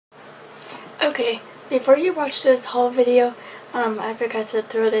Okay, before you watch this haul video, I forgot to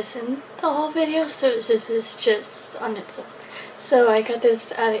throw this in the haul video, so this is just on its own. So I got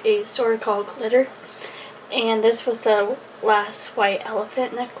this at a store called Glitter, and this was the last white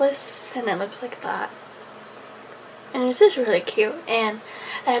elephant necklace, and it looks like that. And it's just really cute, and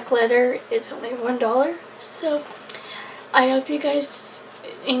at Glitter it's only $1, so I hope you guys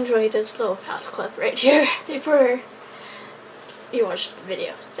enjoy this little fast clip right here before you watch the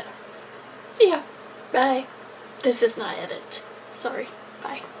video. So, see ya. Bye. This is not edit. Sorry.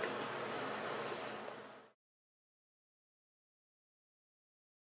 Bye.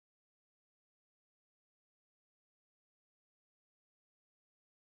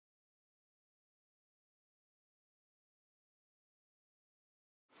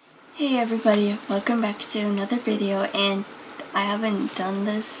 Hey everybody, welcome back to another video, and I haven't done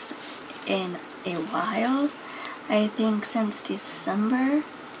this in a while, I think since December,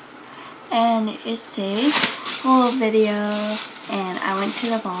 and it's a whole video, and I went to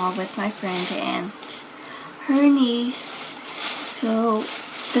the mall with my friend and her niece, so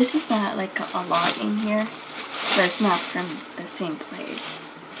this is not like a lot in here, but it's not from the same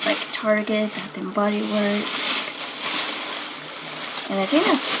place, like Target, Bath and Body Works. And I think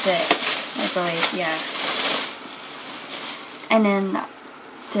that's it, I believe, yeah. And then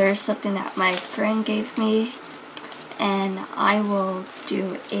there's something that my friend gave me, and I will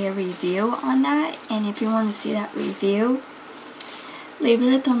do a review on that. And if you want to see that review, leave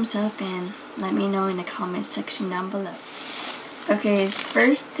it a thumbs up and let me know in the comment section down below. Okay,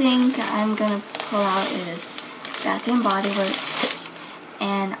 first thing I'm gonna pull out is Bath and Body Works,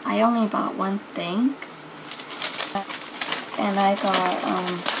 and I only bought one thing. And I got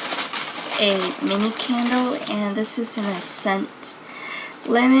a mini candle, and this is in a scent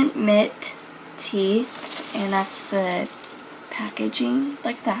lemon mint tea, and that's the packaging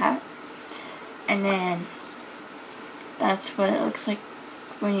like that. And then that's what it looks like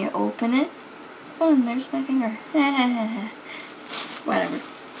when you open it. Oh, and there's my finger. Whatever.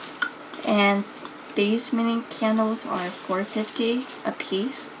 And these mini candles are $4.50 a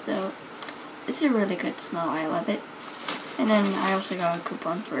piece, so it's a really good smell. I love it. And then I also got a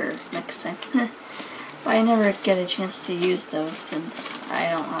coupon for next time. But I never get a chance to use those since I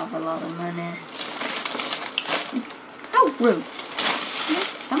don't have a lot of money. How rude.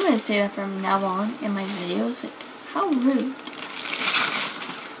 I'm going to say that from now on in my videos. Like, how rude.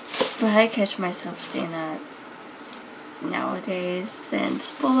 But I catch myself saying that nowadays since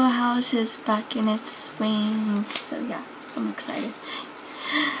Fuller House is back in its swing. So yeah, I'm excited.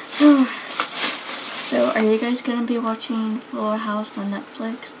 So, are you guys going to be watching Fuller House on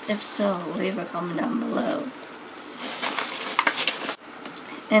Netflix? If so, leave a comment down below.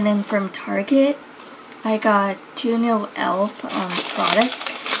 And then from Target, I got 2 new e.l.f.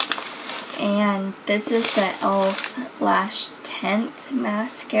 products. And this is the e.l.f. Lash Tint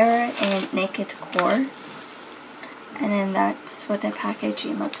Mascara and Naked Core. And then that's what the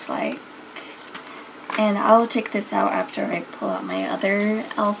packaging looks like. And I'll take this out after I pull out my other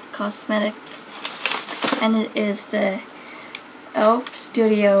e.l.f. cosmetic. And it is the e.l.f.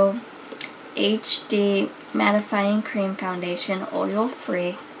 Studio HD Mattifying Cream Foundation, oil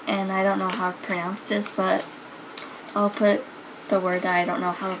free. And I don't know how to pronounce this, but I'll put the word that I don't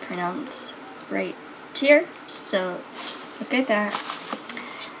know how to pronounce right here. So just look at that.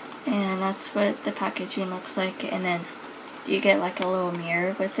 And that's what the packaging looks like. And then you get like a little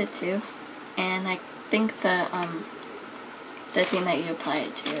mirror with it too. And I think the thing that you apply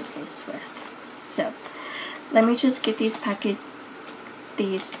it to your face with. So let me just get these 2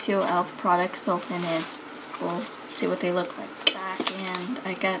 e.l.f. products open and we'll see what they look like. And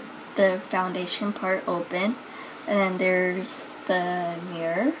I got the foundation part open, and then there's the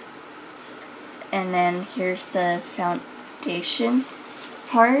mirror, and then here's the foundation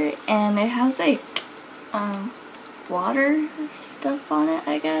part, and it has like water stuff on it,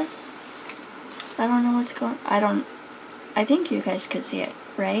 I guess. I don't know what's going on. I think you guys could see it,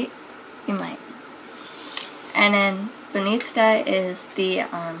 right? You might. And then beneath that is the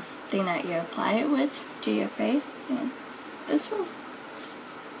thing that you apply it with to your face. And this one's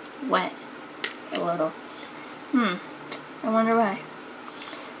wet a little. I wonder why.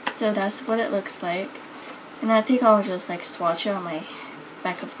 So that's what it looks like. And I think I'll just like swatch it on my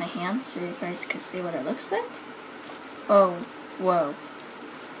back of my hand so you guys can see what it looks like. Oh, whoa.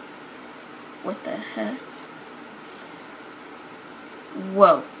 What the heck?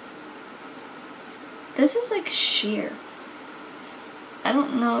 Whoa. This is like sheer. I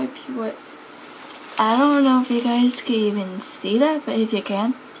don't know if you guys can even see that, but if you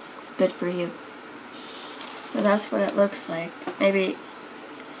can, good for you. So that's what it looks like. Maybe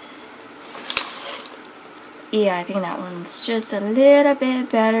yeah, I think that one's just a little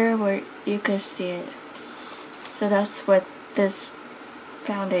bit better where you could see it. So that's what this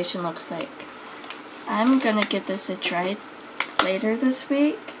foundation looks like. I'm gonna give this a try later this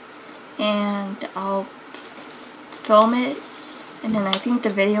week, and I'll film it, and then I think the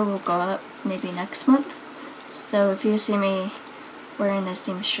video will go up maybe next month. So if you see me wearing the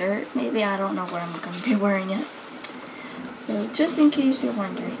same shirt, maybe I don't know what I'm gonna be wearing yet. So just in case you're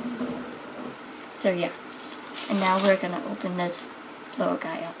wondering. So yeah. And now we're gonna open this little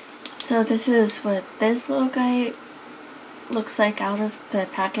guy up. So this is what this little guy looks like out of the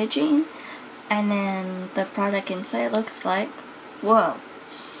packaging. And then the product inside looks like, whoa.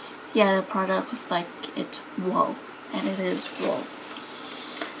 Yeah, the product looks like it's whoa. And it is whoa.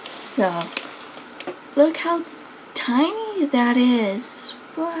 So, look how tiny that is.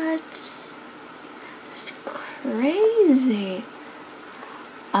 What? That's crazy.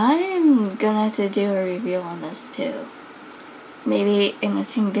 I'm gonna have to do a review on this too. Maybe in the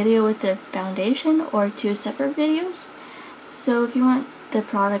same video with the foundation or 2 separate videos. So if you want the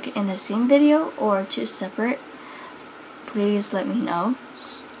product in the same video or 2 separate, please let me know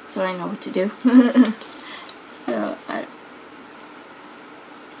so I know what to do. So I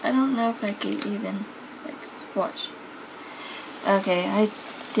don't know if I could even like swatch. Okay, I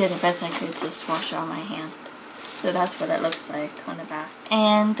did the best I could to swatch on my hand. So that's what it looks like on the back.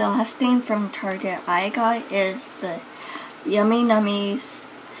 And the last thing from Target I got is the Yummy Nummies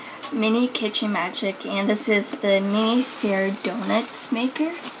Mini Kitchen Magic, and this is the Mini Fair Donuts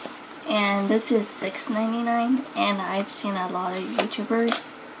maker, and this is $6.99, and I've seen a lot of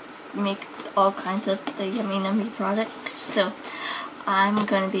YouTubers make all kinds of the Yummy Nummy products, so I'm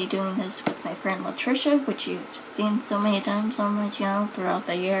going to be doing this with my friend Latricia, which you've seen so many times on my channel throughout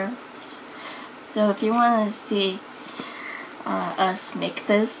the years. So if you want to see us make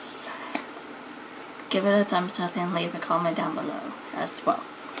this, give it a thumbs up and leave a comment down below as well.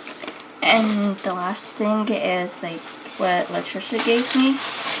 And the last thing is like what Latricia gave me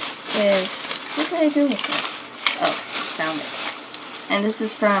is, what did I do with it? Oh, found it. And this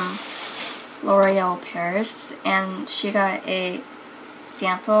is from L'Oreal Paris, and she got a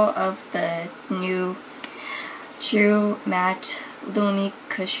sample of the new True Matte Lumi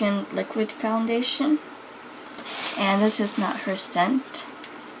Cushion Liquid Foundation. And this is not her scent.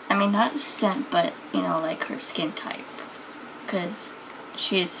 I mean, not scent, but, you know, like her skin type. Because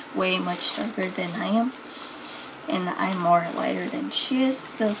she's way much darker than I am. And I'm more lighter than she is.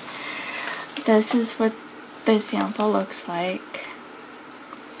 So, this is what the sample looks like.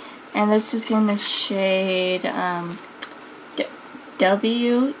 And this is in the shade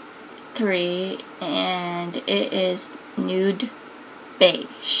W3. And it is Nude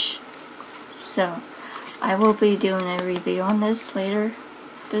Beige. So, I will be doing a review on this later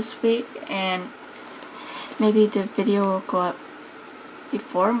this week, and maybe the video will go up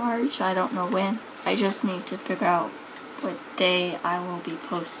before March. I don't know when. I just need to figure out what day I will be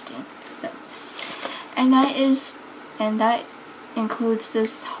posting. So, and that includes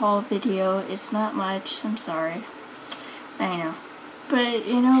this haul video. It's not much. I'm sorry. I know, but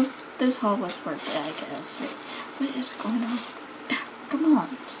you know, this haul was worth it, I guess. Right? What is going on? Come on,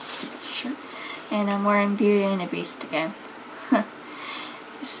 stupid shirt. And I'm wearing Beauty and the Beast again.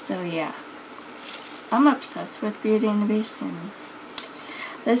 So yeah, I'm obsessed with Beauty and the Beast, and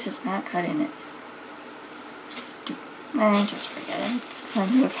this is not cutting it. Stupid. And just forget it. It's a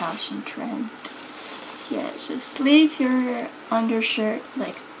new fashion trend. Yeah, just leave your undershirt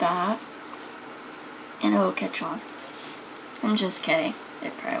like that, and it will catch on. I'm just kidding.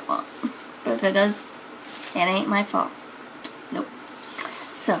 It probably won't. But if it does, it ain't my fault. Nope.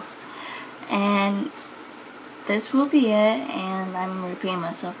 So, and this will be it, and I'm repeating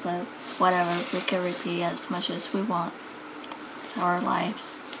myself, but whatever, we can repeat as much as we want. It's our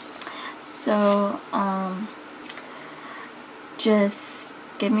lives. So, just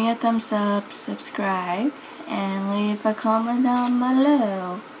give me a thumbs up, subscribe, and leave a comment down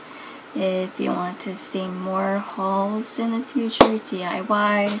below if you want to see more hauls in the future,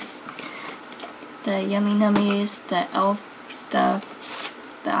 DIYs, the Yummy Nummies, the elf stuff,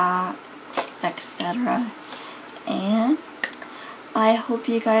 that, etc. And I hope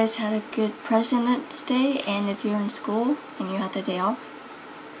you guys had a good President's Day, and if you're in school and you had the day off,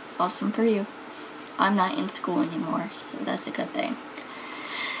 awesome for you. I'm not in school anymore, so that's a good thing.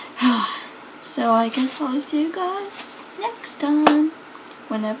 So I guess I'll see you guys next time,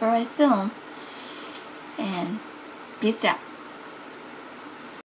 whenever I film. And peace out.